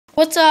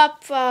What's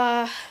up?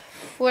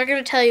 We're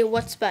going to tell you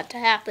what's about to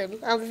happen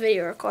on the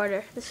video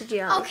recorder. This is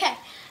Gianna. Okay,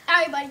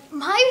 everybody.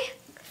 My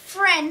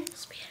friend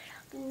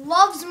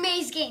loves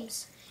maze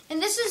games.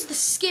 And this is the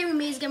scary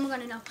maze game we're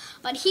going to know.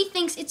 But he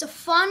thinks it's a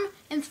fun,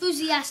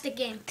 enthusiastic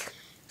game.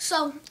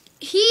 So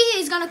he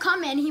is going to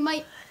come in. He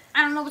might,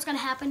 I don't know what's going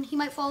to happen. He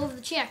might fall over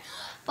the chair.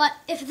 But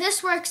if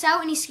this works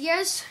out and he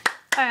scares,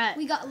 all right,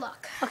 we got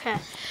luck. Okay. Ready?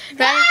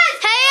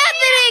 Hey,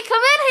 Anthony,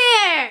 come in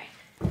here.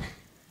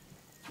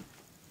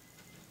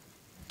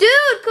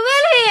 Dude, come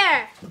in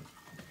here.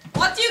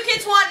 What do you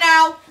kids want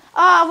now?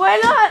 Why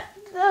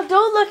not?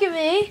 Don't look at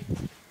me.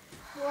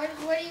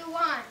 What do you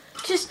want?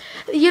 Just,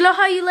 you know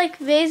how you like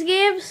maze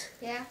games?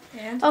 Yeah.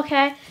 And?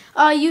 Okay.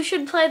 You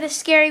should play this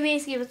scary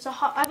maze game. It's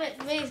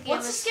maze game.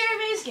 What's a scary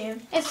maze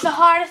game? It's the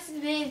hardest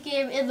maze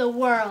game in the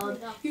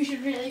world. You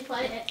should really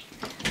play it.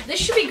 This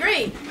should be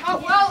great.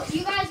 Oh, well,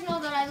 you guys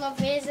know that I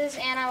love mazes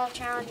and I love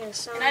challenges.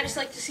 So. And I just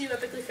like to see you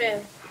epically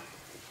fail.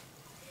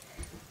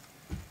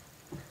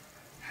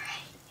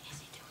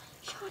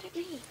 Show it at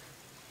me.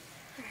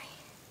 Alright.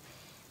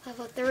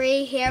 Level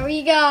 3, here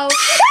we go.